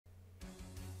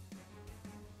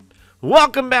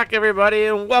Welcome back, everybody,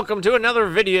 and welcome to another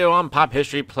video on Pop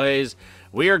History Plays.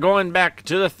 We are going back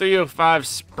to the 305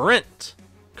 Sprint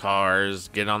cars.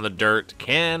 Get on the dirt.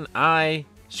 Can I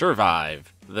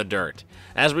survive the dirt?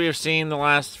 As we have seen the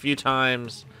last few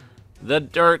times, the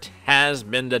dirt has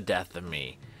been the death of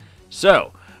me.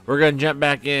 So, we're going to jump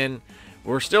back in.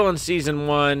 We're still in Season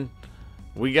 1.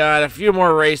 We got a few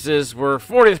more races. We're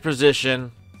 40th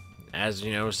position. As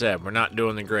you know, said, we're not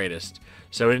doing the greatest.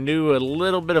 So we do a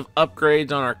little bit of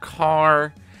upgrades on our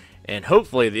car, and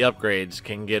hopefully the upgrades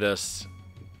can get us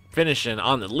finishing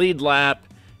on the lead lap,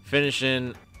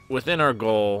 finishing within our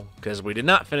goal, because we did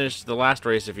not finish the last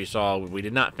race. If you saw, we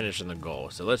did not finish in the goal.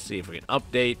 So let's see if we can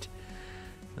update.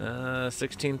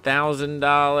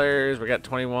 $16,000. We got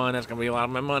 21. That's gonna be a lot of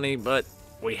my money, but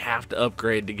we have to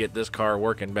upgrade to get this car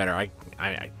working better.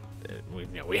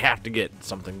 We have to get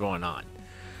something going on.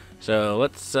 So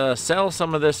let's sell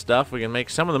some of this stuff. We can make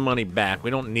some of the money back.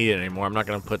 We don't need it anymore. I'm not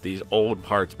going to put these old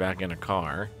parts back in a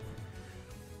car.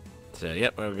 So,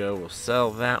 yep, there we go. We'll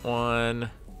sell that one.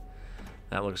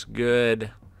 That looks good.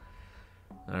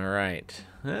 All right.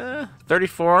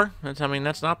 34. I mean,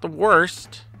 that's not the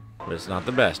worst, but it's not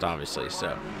the best, obviously.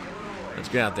 So let's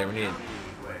get out there. We need,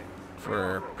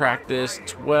 for practice,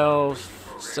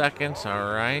 12 seconds.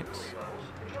 All right.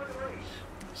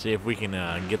 See if we can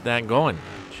get that going.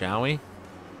 Shall we?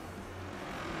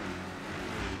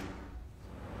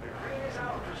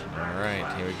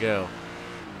 Alright, here we go.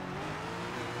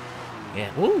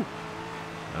 Yeah, woo!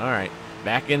 Alright,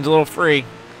 back end's a little free.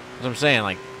 That's what I'm saying,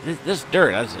 like, this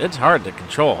dirt, it's hard to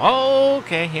control. Oh,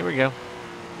 okay, here we go.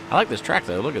 I like this track,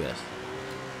 though. Look at this.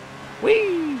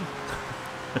 Whee!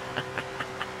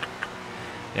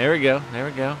 There we go, there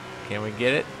we go. Can we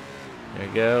get it? There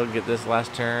we go, get this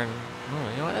last turn. Oh,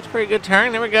 you know what, that's a pretty good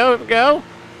turn. There we go, here we go.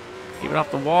 Keep it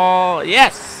off the wall.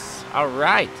 Yes! All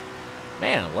right.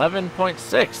 Man,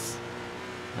 11.6.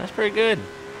 That's pretty good.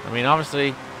 I mean,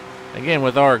 obviously, again,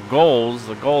 with our goals,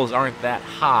 the goals aren't that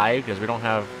high because we don't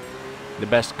have the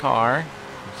best car.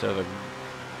 So,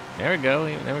 there we go.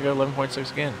 There we go,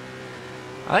 11.6 again.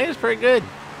 I think it's pretty good.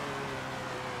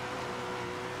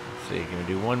 Let's see, can we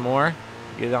do one more?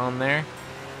 Get it on there.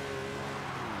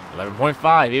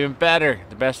 11.5, even better.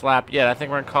 The best lap yet. I think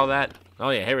we're going to call that.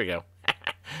 Oh, yeah, here we go.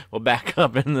 We'll back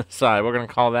up in the side. We're going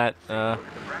to call that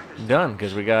done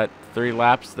because we got 3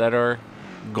 laps that are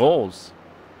goals.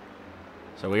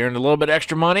 So we earned a little bit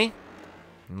extra money.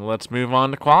 And let's move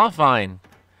on to qualifying.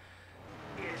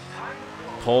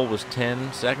 Pole was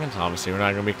 10 seconds. Obviously, we're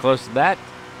not going to be close to that.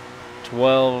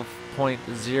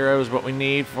 12.0 is what we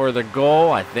need for the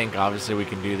goal. I think, obviously, we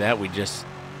can do that. We just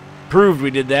proved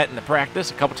we did that in the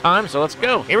practice a couple times. So let's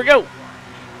go. Here we go.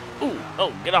 Ooh,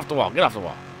 oh, get off the wall. Get off the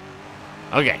wall.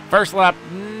 Okay, first lap,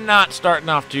 not starting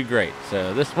off too great,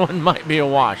 so this one might be a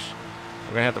wash.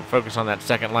 We're going to have to focus on that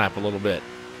second lap a little bit.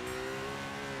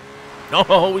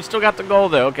 Oh, we still got the goal,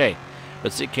 though. Okay,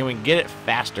 let's see, can we get it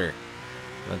faster?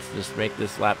 Let's just make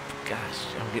this lap. Gosh,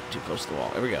 I'm getting too close to the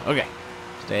wall. There we go. Okay,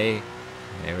 stay.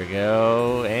 There we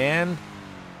go, and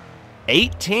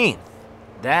 18th.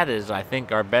 That is, I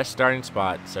think, our best starting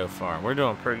spot so far. We're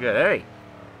doing pretty good. Hey,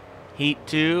 Heat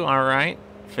 2, all right.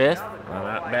 5th, well,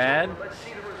 not bad.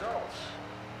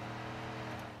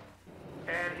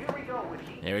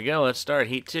 There we go. Let's start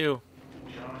Heat 2.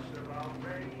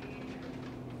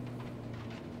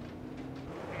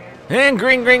 And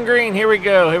green, green, green. Here we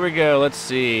go. Here we go. Let's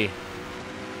see.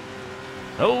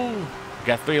 Oh,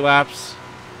 got 3 laps.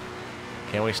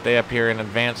 Can we stay up here and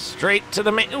advance straight to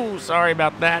the main? Ooh, sorry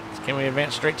about that. Can we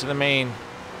advance straight to the main?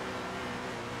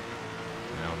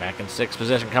 No, back in 6th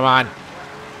position. Come on.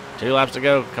 2 laps to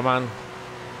go. Come on.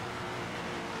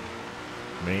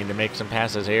 We need to make some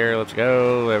passes here. Let's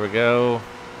go. There we go.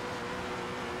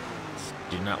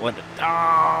 Do not let it.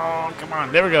 Oh, come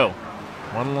on. There we go.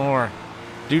 One more.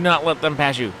 Do not let them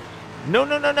pass you. No,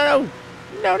 no, no, no, no.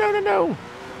 No, no, no, no.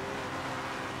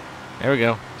 There we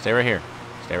go. Stay right here.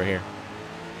 Stay right here.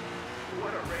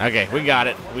 Okay, we got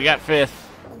it. We got 5th.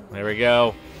 There we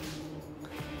go.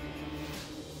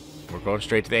 We're going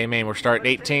straight to the A main. We're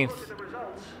starting 18th.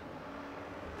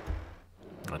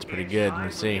 That's pretty good.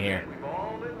 Let's see here.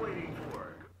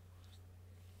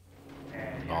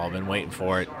 We've all been waiting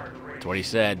for it. That's what he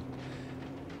said.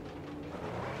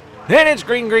 And it's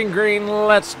green, green, green.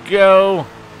 Let's go.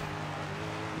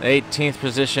 18th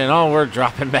position. Oh, we're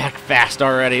dropping back fast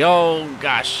already. Oh,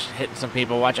 gosh. Hitting some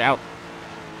people. Watch out.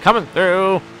 Coming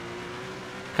through.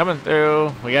 Coming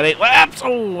through. We got 8 laps.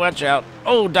 Oh, watch out.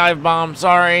 Oh, dive bomb.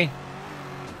 Sorry.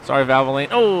 Sorry, Valvoline.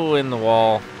 Oh, in the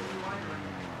wall.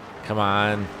 Come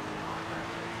on.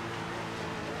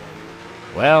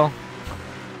 Well,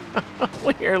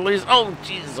 We are losing. Oh,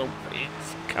 Jesus. Oh, please.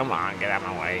 Come on, get out of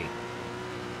my way.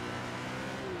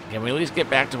 Can we at least get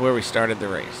back to where we started the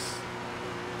race?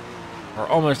 We're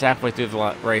almost halfway through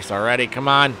the race already. Come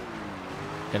on.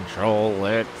 Control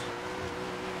it.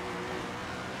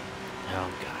 Oh,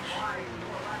 gosh.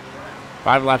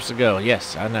 5 laps to go.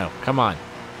 Yes, I know. Come on.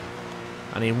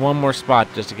 I need one more spot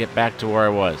just to get back to where I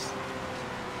was.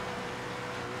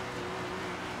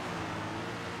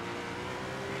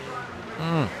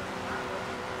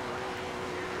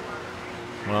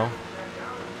 Well,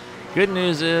 good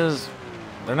news is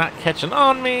they're not catching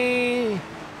on me.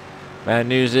 Bad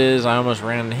news is I almost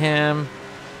ran into him.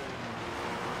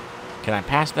 Can I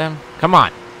pass them? Come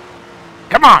on.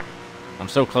 Come on. I'm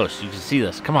so close. You can see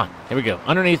this. Come on. Here we go.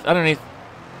 Underneath. Underneath.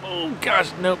 Oh,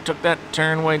 gosh. Nope. Took that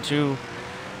turn way too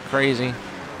crazy.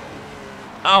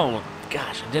 Oh,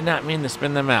 gosh. I did not mean to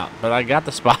spin them out, but I got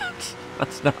the spot.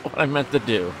 That's not what I meant to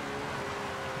do.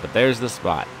 But there's the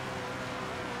spot.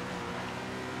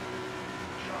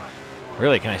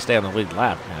 Really, can I stay on the lead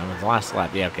lap? The last lap.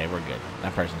 Yeah, okay, we're good.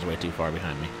 That person's way too far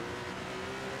behind me.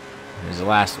 Here's the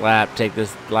last lap. Take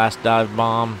this last dive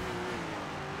bomb.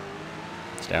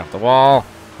 Stay off the wall.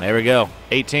 There we go.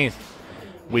 18th.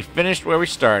 We finished where we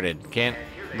started. Can't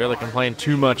really complain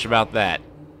too much about that.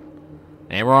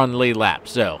 And we're on the lead lap.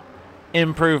 So,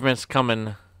 improvements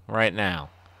coming right now.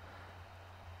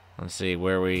 Let's see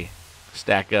where we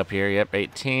stack up here. Yep,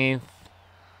 18th.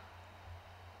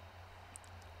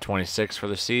 26 for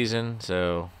the season,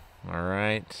 so all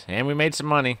right. And we made some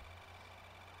money.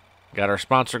 Got our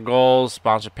sponsor goals,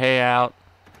 sponsor payout.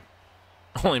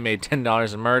 Only made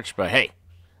 $10 in merch, but hey,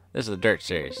 this is the Dirt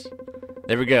Series.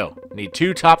 There we go. Need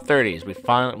 2 top 30s.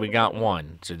 We got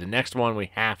one. So the next one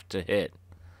we have to hit.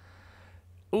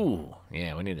 Ooh,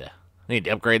 yeah, we need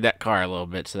to upgrade that car a little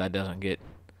bit so that doesn't get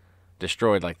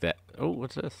destroyed like that. Oh,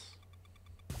 what's this?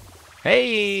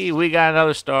 Hey, we got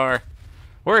another star.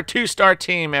 We're a 2-star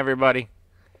team, everybody.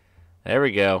 There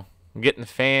we go. I'm getting the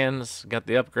fans. Got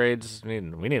the upgrades.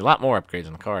 We need a lot more upgrades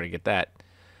in the car to get that.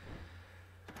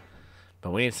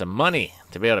 But we need some money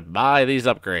to be able to buy these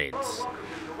upgrades.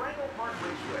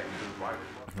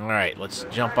 All right, let's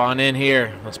jump on in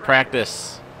here. Let's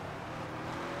practice.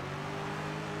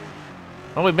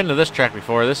 Well, we've been to this track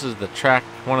before. This is the track,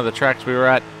 one of the tracks we were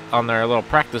at on their little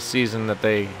practice season that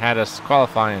they had us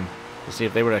qualifying to see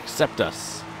if they would accept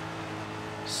us.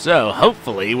 So,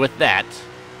 hopefully, with that,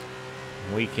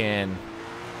 we can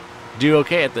do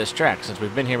okay at this track since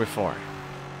we've been here before.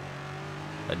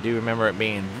 I do remember it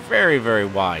being very, very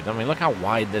wide. I mean, look how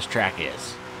wide this track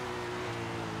is.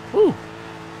 Whew.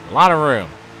 A lot of room.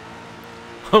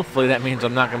 Hopefully, that means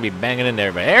I'm not going to be banging into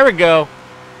everybody. There we go.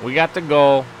 We got the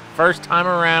goal. First time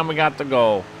around, we got the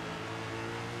goal.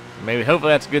 Maybe,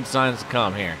 hopefully, that's good signs to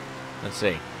come here. Let's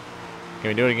see. Can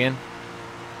we do it again?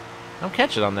 I'm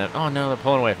catching on them. Oh, no, they're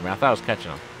pulling away from me. I thought I was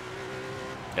catching them.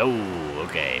 Oh,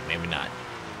 okay. Maybe not.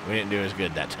 We didn't do as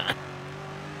good that time.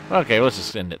 Okay, let's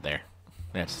just end it there.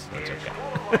 That's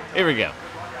okay. Here we go.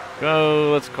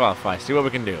 Go, let's qualify. See what we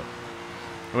can do.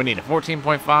 We need a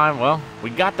 14.5. Well,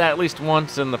 we got that at least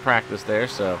once in the practice there,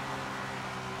 so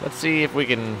let's see if we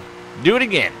can do it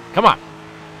again. Come on.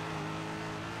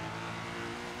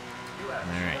 All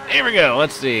right, here we go.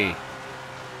 Let's see.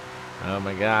 Oh,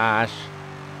 my gosh.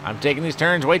 I'm taking these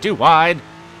turns way too wide.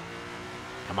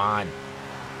 Come on.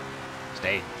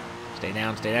 Stay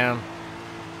down, stay down.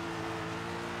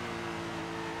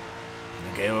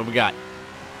 Okay, what we got?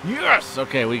 Yes!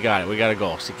 Okay, we got it. We got a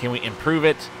goal. So can we improve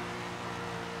it?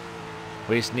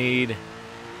 We just need...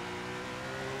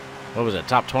 What was it?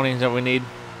 Top 20s that we need?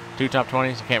 2 top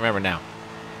 20s? I can't remember now.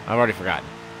 I've already forgotten.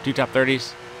 2 top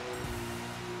 30s?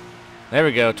 There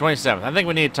we go. 27th. I think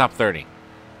we need top 30.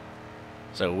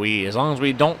 So as long as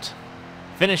we don't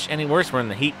finish any worse, we're in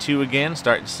the Heat 2 again,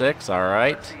 starting 6, all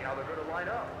right.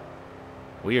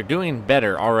 We are doing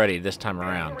better already this time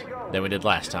around than we did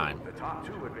last time.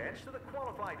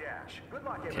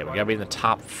 Okay, we gotta be in the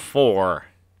top 4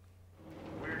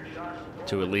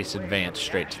 to at least advance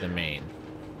straight to the main.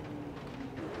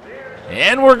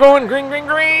 And we're going green, green,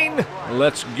 green!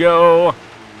 Let's go.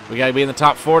 We gotta be in the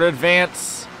top 4 to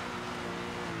advance.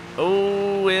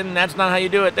 Oh, and that's not how you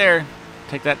do it there.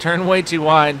 Take that turn way too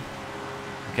wide.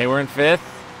 Okay, we're in 5th.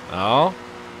 Oh,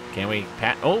 can we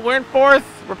pass? Oh, we're in 4th.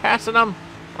 We're passing them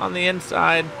on the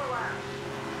inside.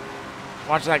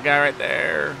 Watch that guy right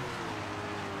there.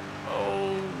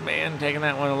 Oh, man, taking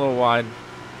that one a little wide.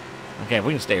 Okay, if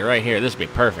we can stay right here, this would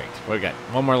be perfect. We got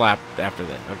one more lap after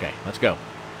this. Okay, let's go.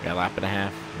 We got a lap and a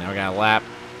half. Now we got a lap.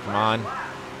 Come on.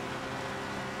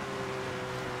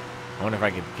 I wonder if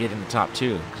I could get in the top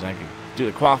 2, because I could do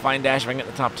the qualifying dash if I can get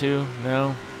in the top 2.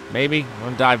 No. Maybe. I'm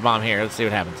going to dive bomb here. Let's see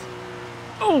what happens.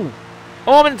 Oh!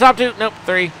 Oh, I'm in the top 2. Nope,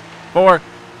 3, 4.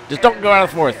 Just don't go out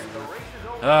of the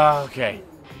 4th. Okay.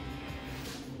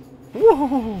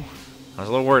 Woo! I was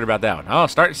a little worried about that one. Oh,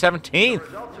 starting 17th.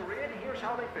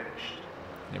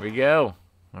 There we go.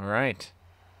 All right.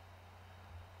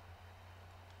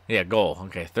 Yeah, goal.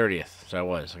 Okay, 30th. So I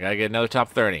was. I got to get another top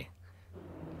 30.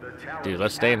 Dude,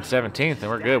 let's stay in 17th, and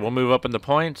we're good. We'll move up in the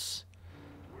points.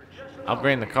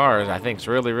 Upgrading the cars, I think, has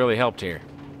really, really helped here.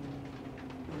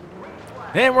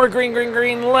 And we're green, green,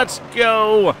 green. Let's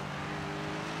go.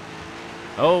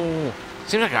 Oh,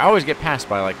 seems like I always get passed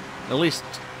by, like, at least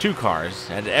 2 cars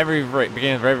at every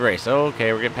beginning of every race.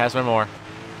 Okay, we're getting passed by more.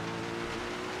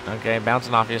 Okay,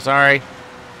 bouncing off you. Sorry.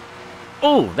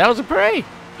 Oh, that was a prey.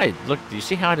 Hey, look, do you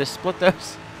see how I just split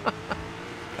those?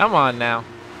 Come on now.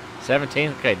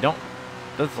 17th. Okay,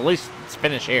 let's at least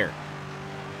finish here.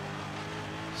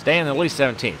 Stay in at least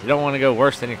 17th. You don't want to go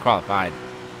worse than you qualified.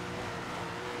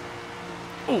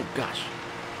 Oh, gosh.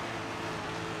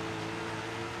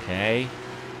 Okay.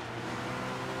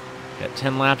 Got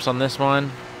 10 laps on this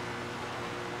one.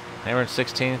 Now we're in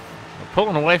 16th. We're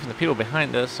pulling away from the people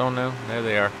behind us. Oh, no. There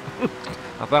they are.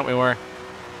 I thought we were.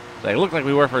 They looked like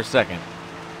we were for a second.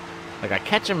 Like, I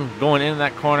catch them going into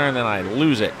that corner, and then I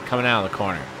lose it coming out of the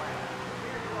corner.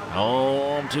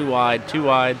 Oh, I'm too wide. Too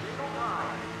wide.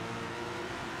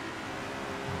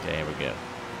 Okay, here we go.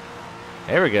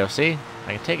 There we go. See?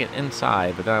 I can take it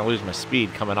inside, but then I lose my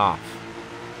speed coming off.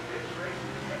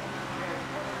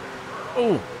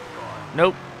 Oh!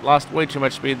 Nope. Lost way too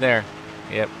much speed there.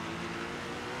 Yep.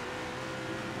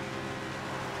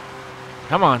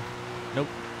 Come on. Nope.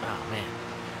 Oh, man.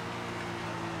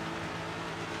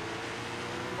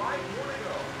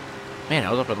 Man,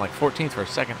 I was up in like 14th for a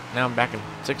second. Now I'm back in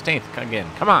 16th again.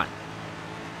 Come on.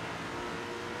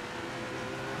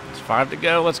 It's 5 to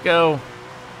go. Let's go.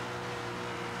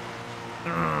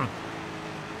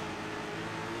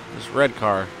 This red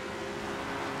car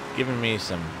giving me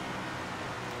some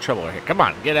trouble here. Come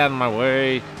on, get out of my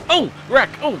way. Oh, wreck.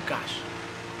 Oh, gosh.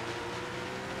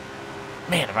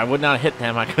 Man, if I would not have hit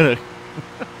them, I could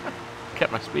have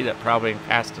kept my speed up probably and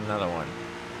passed another one.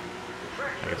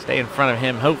 I could stay in front of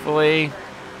him, hopefully.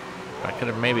 I could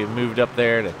have maybe moved up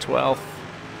there to 12th.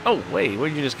 Oh, wait, where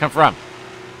did you just come from?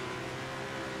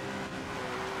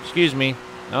 Excuse me.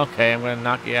 Okay, I'm going to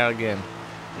knock you out again.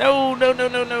 No, no, no,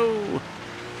 no, no.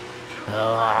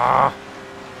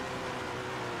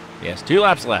 Yes, 2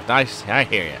 laps left. I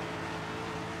hear you.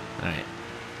 All right.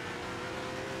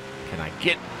 Can I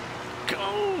get...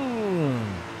 Go!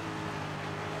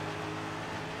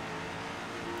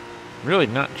 Really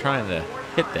not trying to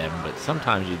hit them, but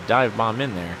sometimes you dive bomb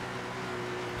in there.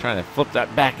 Trying to flip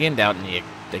that back end out, and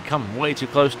they come way too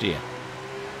close to you.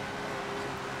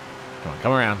 Come on,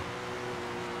 come around.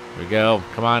 Here we go.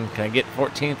 Come on, can I get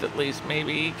 14th at least,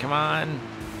 maybe? Come on.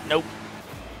 Nope.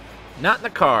 Not in the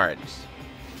cards.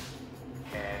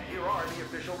 And here are the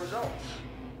official results.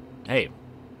 Hey,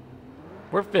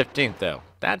 we're 15th, though.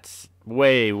 That's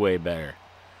way, way better.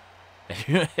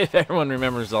 If everyone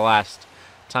remembers the last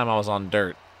time I was on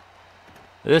dirt,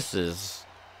 this is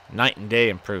night and day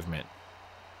improvement.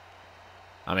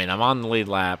 I mean, I'm on the lead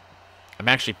lap. I'm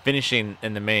actually finishing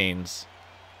in the mains.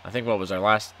 I think what was our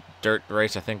last dirt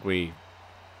race? I think we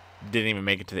didn't even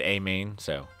make it to the A main,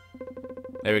 so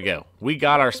there we go. We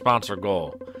got our sponsor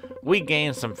goal. We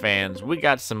gained some fans. We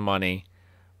got some money.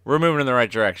 We're moving in the right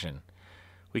direction.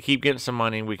 We keep getting some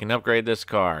money. We can upgrade this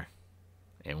car,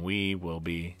 and we will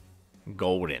be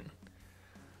golden.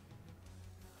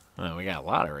 Oh, we got a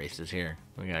lot of races here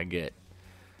we got to get.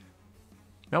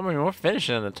 I mean, we're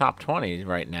finishing in the top 20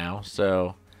 right now,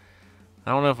 so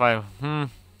I don't know if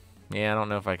yeah, I don't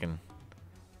know if I can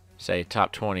say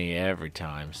top 20 every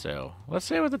time, so let's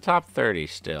say with the top 30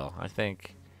 still. I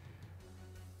think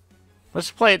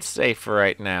let's play it safe for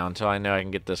right now until I know I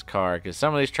can get this car, because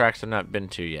some of these tracks I've not been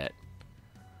to yet.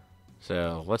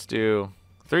 So let's do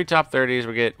 3 top 30s.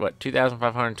 We get, what,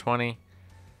 2,520?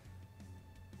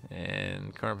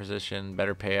 And current position,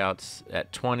 better payouts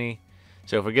at 20.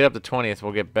 So if we get up to 20th,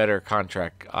 we'll get better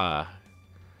contract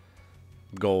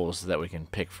goals that we can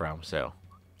pick from. So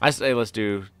I say let's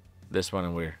do this one,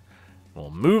 and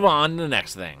we'll move on to the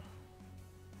next thing.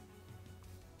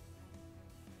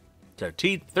 So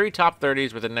 3 top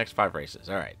 30s within the next 5 races.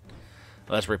 All right.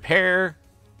 Let's repair.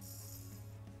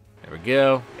 There we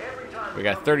go. We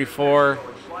got 34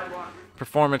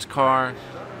 performance car.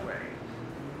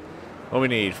 What we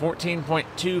need?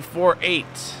 14.248.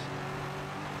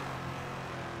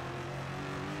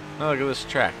 Oh, look at this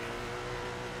track.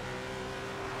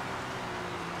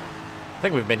 I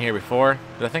think we've been here before,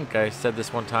 but I think I said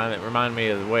this one time. It reminded me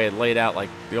of the way it laid out like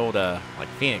the old, like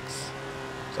Phoenix.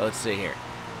 So let's see here.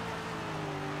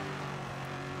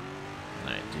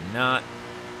 Alright, do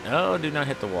not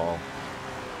hit the wall.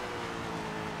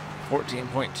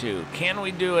 14.2. Can we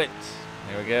do it?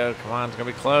 There we go. Come on, it's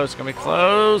going to be close. It's going to be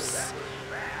close.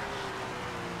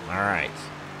 Alright.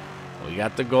 We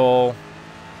got the goal.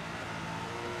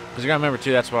 Because you got to remember,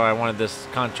 too, that's why I wanted this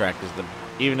contract. Is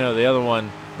even though the other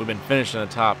one, we've been finishing the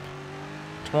top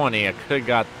 20, I could have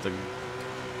got the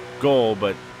goal,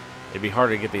 but it'd be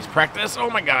harder to get these practice. Oh,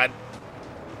 my God.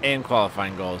 And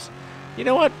qualifying goals. You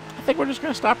know what? I think we're just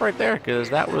going to stop right there because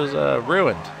that was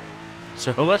ruined.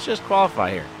 So let's just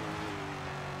qualify here.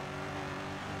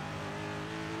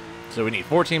 So we need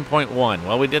 14.1.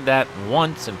 Well, we did that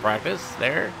once in practice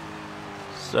there.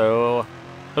 So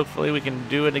hopefully we can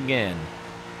do it again.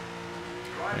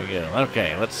 There we go.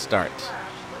 Okay, let's start.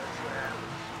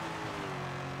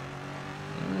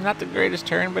 Not the greatest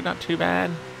turn, but not too bad.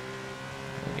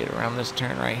 We'll get around this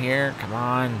turn right here. Come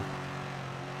on.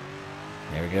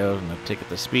 There we go. No ticket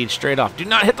the speed straight off. Do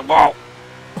not hit the wall.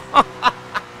 Oh,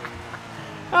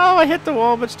 I hit the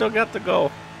wall, but still got the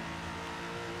goal.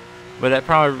 But that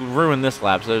probably ruined this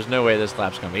lap, so there's no way this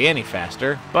lap's going to be any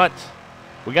faster. But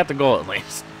we got the goal at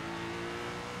least.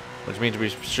 Which means we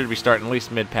should be starting at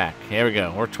least mid-pack. Here we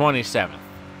go. We're 27th.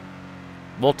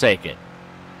 We'll take it.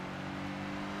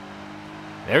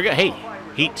 There we go. Hey,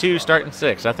 Heat 2 starting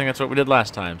 6th. I think that's what we did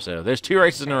last time. So there's 2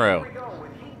 races in a row.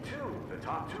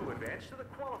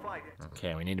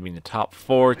 Okay, we need to be in the top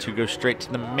 4 to go straight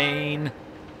to the main.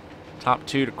 Top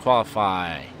 2 to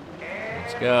qualify.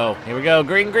 Let's go. Here we go.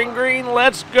 Green, green, green.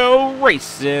 Let's go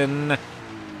racing.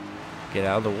 Get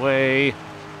out of the way.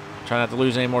 Try not to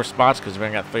lose any more spots because we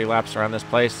only got 3 laps around this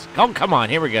place. Oh, come on.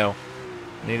 Here we go.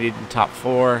 Needed in top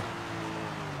 4.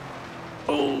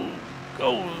 Oh,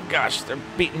 gosh. They're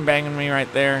beating, banging me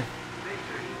right there.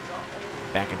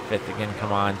 Back in 5th again.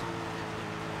 Come on.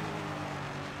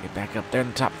 Get back up there in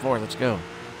the top 4. Let's go.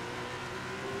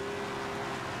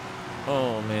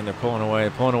 Oh, man, they're pulling away.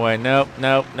 Pulling away. Nope,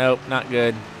 nope, nope. Not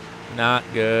good. Not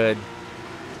good.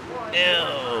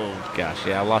 Ew. Gosh,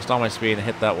 yeah, I lost all my speed and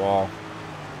hit that wall.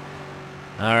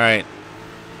 All right.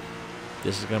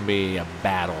 This is going to be a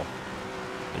battle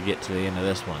to get to the end of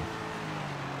this one.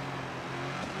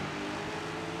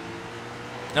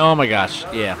 Oh, my gosh.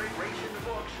 Yeah.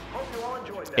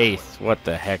 8th. What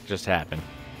the heck just happened?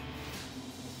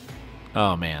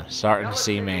 Oh, man. Starting to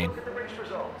see main.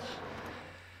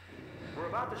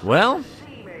 Well,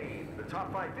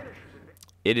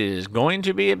 it is going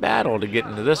to be a battle to get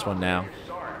into this one now.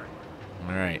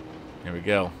 All right. Here we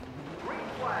go.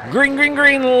 Green, green,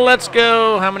 green. Let's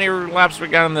go. How many laps we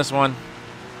got on this one?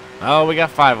 Oh, we got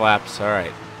 5 laps. All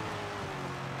right.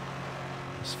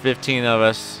 There's 15 of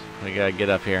us. We got to get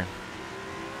up here.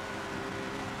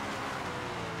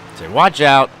 Say, watch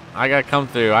out. I got to come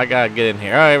through. I got to get in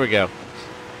here. Oh, here we go.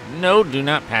 No, do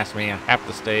not pass me. I have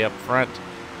to stay up front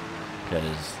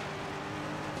because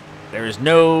there is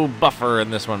no buffer in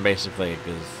this one, basically,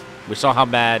 because we saw how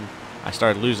bad I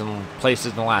started losing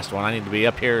places in the last one. I need to be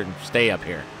up here and stay up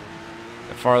here.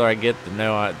 The farther I get,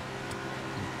 the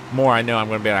more I know I'm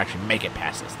going to be able to actually make it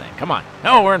past this thing. Come on.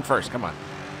 No, we're in first. Come on.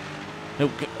 No,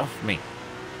 get off me.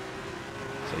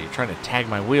 So you're trying to tag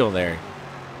my wheel there.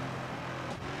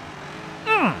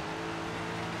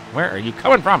 Where are you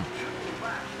coming from?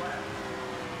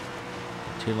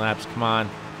 2 laps, come on.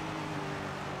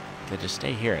 They just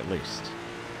stay here at least.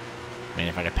 I mean,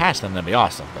 if I could pass them, that'd be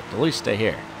awesome. But at least stay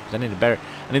here. I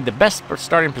need the best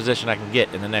starting position I can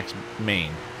get in the next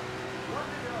main.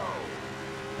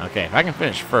 Okay, if I can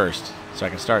finish first, so I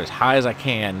can start as high as I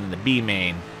can in the B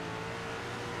main.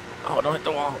 Oh, don't hit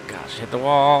the wall. Gosh, hit the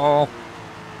wall.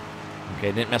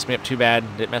 Okay, didn't mess me up too bad.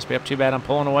 Didn't mess me up too bad. I'm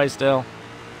pulling away still.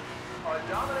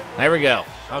 There we go.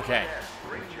 Okay.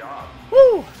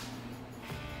 Woo!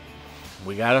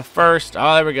 We got a first.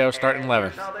 Oh, there we go. Starting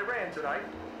 11th. All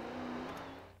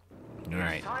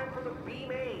right.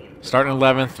 Starting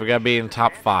 11th. We got to be in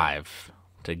top 5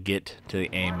 to get to the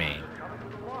A main.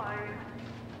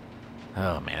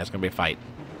 Oh, man. That's going to be a fight.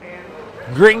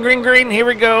 Green, green, green. Here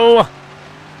we go.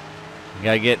 We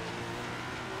got to get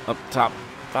up top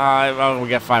 5. Oh, we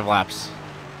got 5 laps.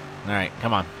 All right.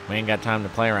 Come on. We ain't got time to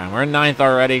play around. We're in 9th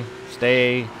already.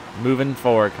 Stay moving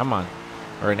forward. Come on.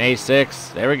 We're in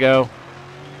A6. There we go.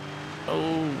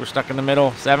 Oh, we're stuck in the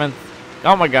middle. 7th.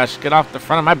 Oh, my gosh. Get off the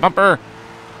front of my bumper.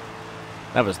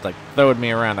 That was like throwing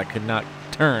me around. I could not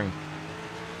turn.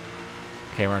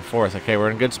 Okay, we're in 4th. Okay, we're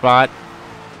in a good spot.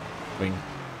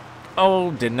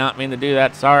 Oh, did not mean to do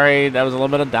that. Sorry. That was a little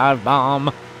bit of dive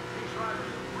bomb.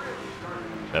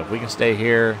 But if we can stay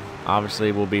here,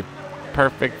 obviously we'll be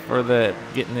perfect for the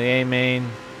getting the A main.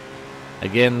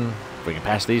 Again, if we can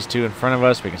pass these two in front of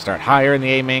us, we can start higher in the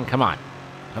A main. Come on.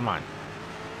 Come on.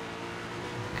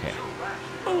 Okay.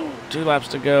 2 laps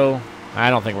to go. I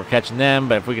don't think we're catching them,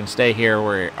 but if we can stay here,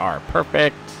 we are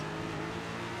perfect.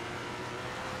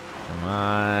 Come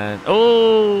on.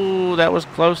 Oh, that was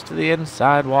close to the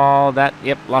inside wall. That,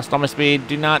 yep, lost all my speed.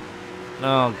 Do not.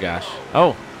 Oh, gosh.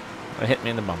 Oh, it hit me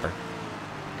in the bumper.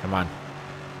 Come on.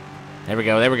 There we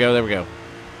go, there we go, there we go.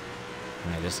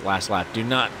 All right, this last lap. Do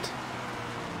not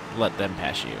let them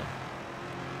pass you.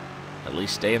 At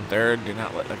least stay in third. Do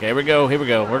not let. Okay, here we go, here we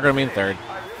go. We're going to be in third.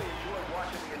 I really enjoyed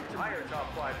watching the entire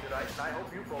top 5 tonight, and I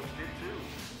hope you folks did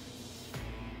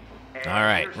too. All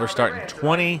right, we're starting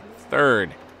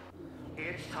 23rd.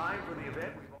 It's time for the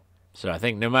event. So I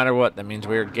think no matter what, that means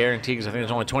we're guaranteed, because I think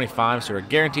there's only 25, so we're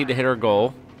guaranteed to hit our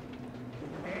goal.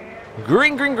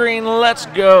 Green, green, green, let's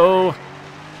go.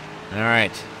 All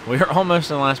right, we're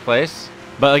almost in last place.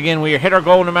 But again, we hit our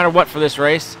goal no matter what for this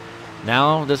race.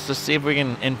 Now, just to see if we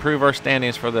can improve our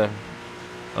standings for the...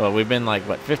 Oh, we've been like,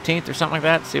 what, 15th or something like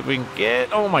that? See if we can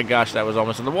get... Oh my gosh, that was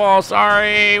almost on the wall.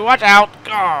 Sorry. Watch out.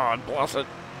 God bless it.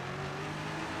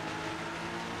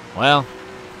 Well,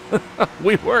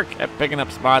 we kept picking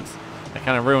up spots. I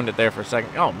kind of ruined it there for a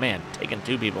second. Oh, man, taking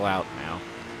 2 people out now.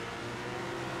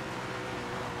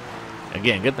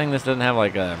 Again, good thing this doesn't have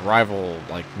like a rival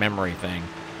like memory thing,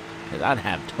 because I'd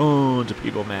have tons of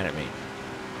people mad at me.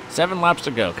 7 laps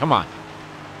to go. Come on.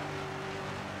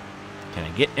 Can I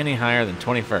get any higher than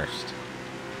 21st?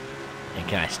 And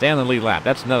can I stay on the lead lap?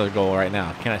 That's another goal right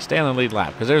now. Can I stay on the lead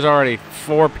lap? Because there's already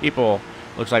 4 people.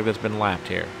 Looks like that's been lapped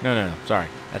here. No. Sorry,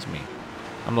 that's me.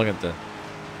 I'm looking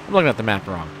at the map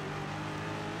wrong.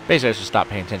 Basically, I should stop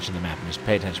paying attention to the map and just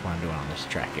pay attention to what I'm doing on this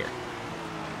track here.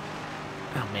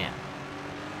 Oh man.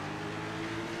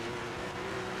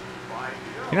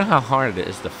 You know how hard it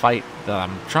is to fight?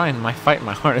 I'm trying my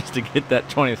hardest to get that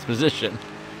 20th position.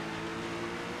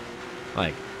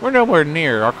 Like, we're nowhere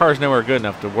near. Our car's nowhere good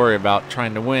enough to worry about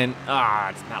trying to win. Ah,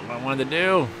 it's not what I wanted to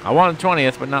do. I wanted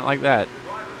 20th, but not like that.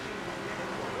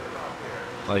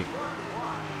 Like,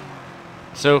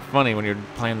 so funny when you're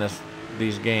playing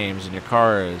these games and your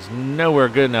car is nowhere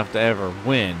good enough to ever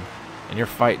win, and you're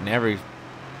fighting every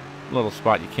little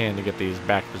spot you can to get these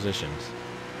back positions.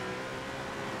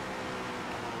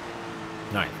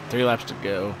 All right, 3 laps to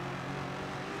go.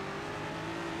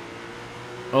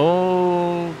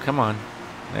 Oh, come on.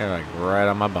 They're like right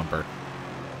on my bumper.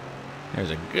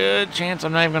 There's a good chance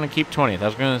I'm not even going to keep 20th. I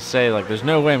was going to say, like, there's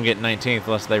no way I'm getting 19th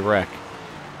unless they wreck.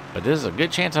 But this is a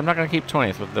good chance I'm not going to keep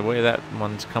 20th with the way that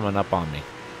one's coming up on me.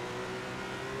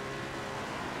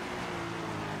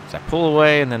 So I pull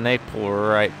away, and then they pull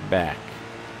right back.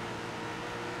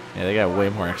 Yeah, they got way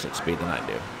more exit speed than I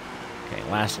do. Okay,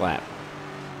 last lap.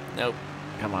 Nope.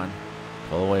 Come on.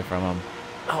 Pull away from them.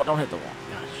 Oh, don't hit the wall.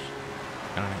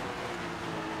 Gosh. Darn it.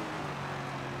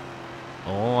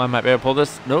 Oh, I might be able to pull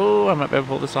this. No, I might be able to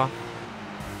pull this off.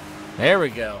 There we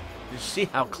go. Did you see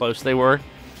how close they were?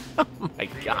 Oh my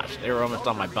gosh, they were almost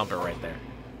on my bumper right there.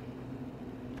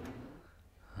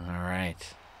 All right.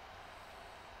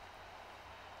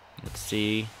 Let's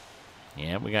see.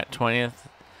 Yeah, we got 20th.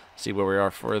 See where we are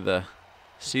for the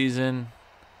season.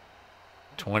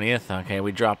 20th. Okay,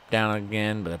 we dropped down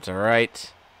again, but that's all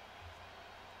right.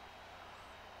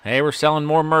 Hey, we're selling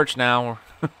more merch now.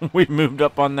 We've moved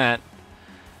up on that.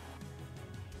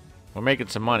 We're making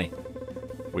some money.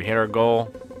 We hit our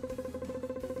goal.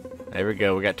 There we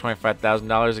go. We got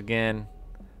 $25,000 again.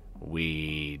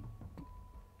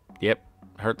 Yep,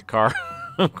 hurt the car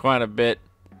quite a bit.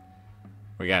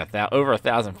 We got over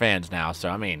 1,000 fans now, so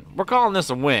I mean, we're calling this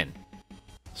a win.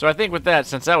 So I think with that,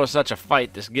 since that was such a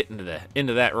fight to get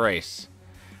into that race,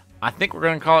 I think we're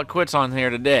going to call it quits on here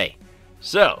today.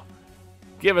 So,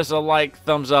 give us a like,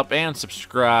 thumbs up, and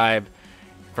subscribe.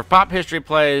 For Pop History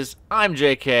Plays, I'm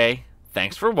JK.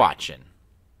 Thanks for watching.